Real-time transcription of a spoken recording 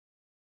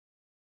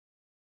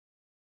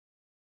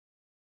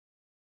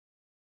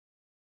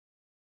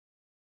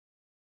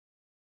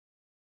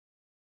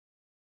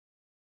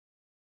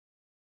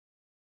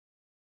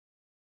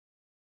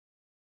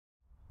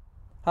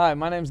Hi,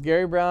 my name's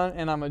Gary Brown,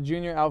 and I'm a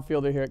junior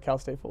outfielder here at Cal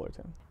State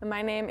Fullerton.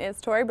 My name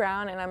is Torrie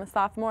Brown, and I'm a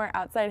sophomore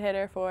outside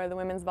hitter for the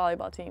women's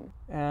volleyball team.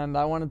 And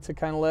I wanted to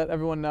kind of let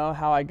everyone know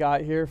how I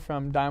got here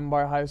from Diamond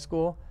Bar High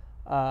School.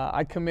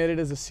 I committed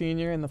as a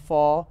senior in the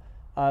fall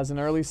as an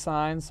early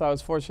sign, so I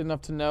was fortunate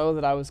enough to know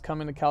that I was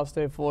coming to Cal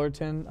State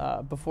Fullerton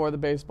before the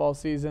baseball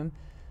season.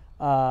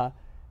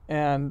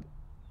 And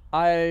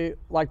I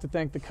like to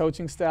thank the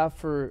coaching staff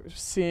for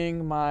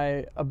seeing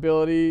my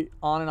ability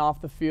on and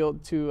off the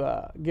field to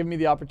give me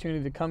the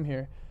opportunity to come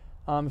here.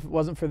 If it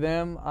wasn't for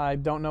them, I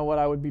don't know what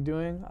I would be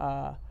doing.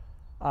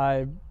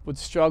 I would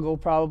struggle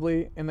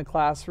probably in the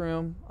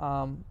classroom.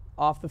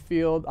 Off the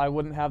field, I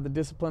wouldn't have the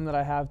discipline that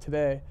I have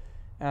today.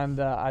 And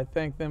I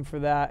thank them for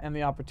that and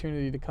the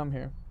opportunity to come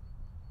here.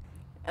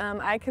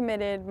 I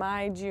committed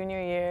my junior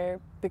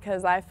year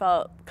because I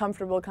felt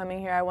comfortable coming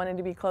here. I wanted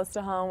to be close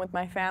to home with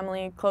my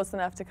family, close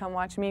enough to come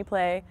watch me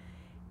play,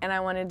 and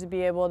I wanted to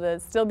be able to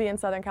still be in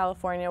Southern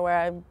California where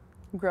I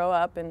grow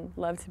up and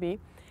love to be.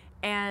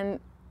 And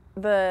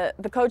the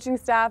coaching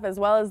staff as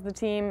well as the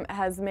team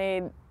has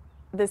made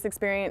this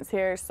experience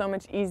here so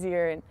much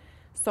easier, and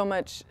so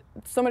much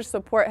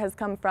support has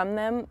come from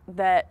them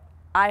that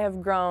I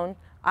have grown,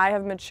 I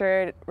have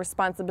matured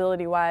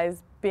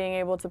responsibility-wise, being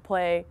able to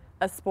play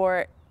a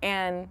sport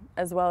and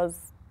as well as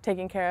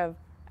taking care of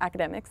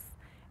academics.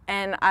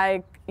 And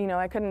I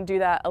couldn't do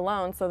that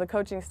alone, so the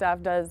coaching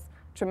staff does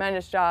a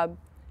tremendous job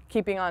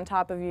keeping on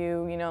top of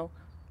you,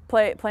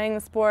 playing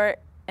the sport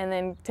and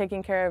then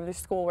taking care of the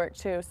schoolwork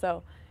too.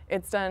 So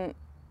it's done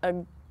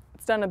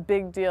a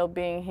big deal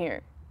being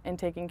here and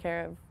taking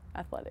care of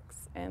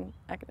athletics and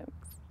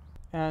academics.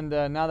 And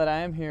now that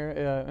I am here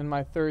in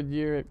my third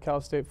year at Cal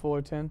State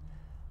Fullerton,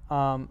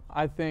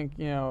 I think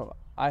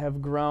I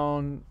have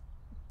grown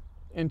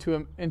into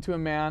a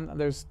man.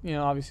 There's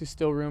obviously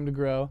still room to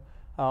grow.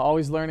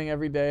 Always learning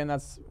every day, and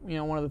that's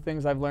one of the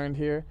things I've learned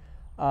here.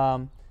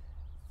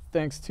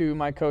 Thanks to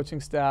my coaching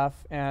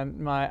staff and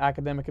my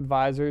academic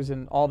advisors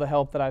and all the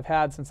help that I've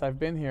had since I've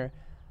been here,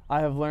 I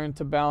have learned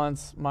to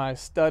balance my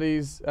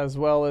studies as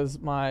well as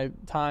my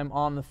time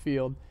on the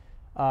field,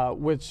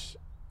 which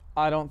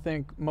I don't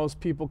think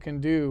most people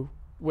can do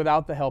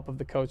without the help of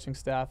the coaching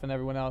staff and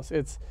everyone else.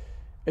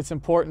 It's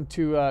important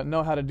to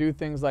know how to do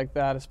things like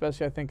that,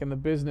 especially I think in the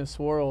business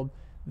world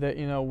that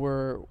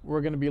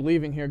we're going to be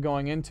leaving here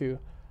going into.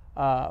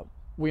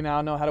 We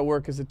now know how to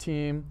work as a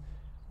team.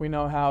 We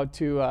know how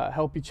to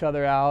help each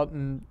other out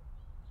and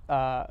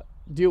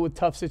deal with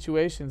tough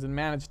situations and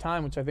manage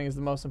time, which I think is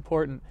the most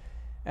important.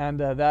 And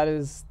that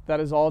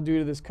is all due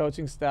to this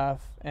coaching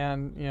staff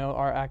and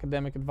our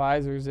academic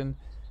advisors and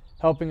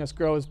helping us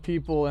grow as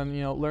people and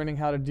learning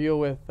how to deal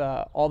with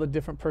all the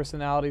different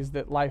personalities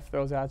that life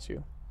throws at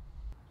you.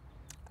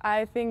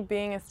 I think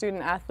being a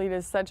student athlete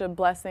is such a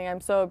blessing.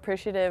 I'm so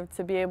appreciative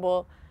to be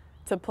able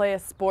to play a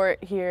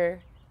sport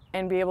here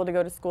and be able to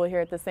go to school here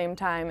at the same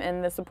time.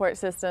 And the support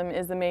system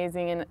is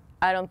amazing, and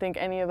I don't think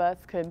any of us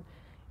could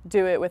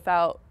do it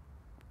without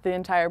the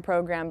entire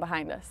program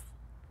behind us.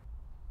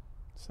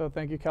 So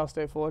thank you, Cal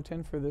State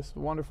Fullerton, for this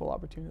wonderful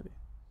opportunity.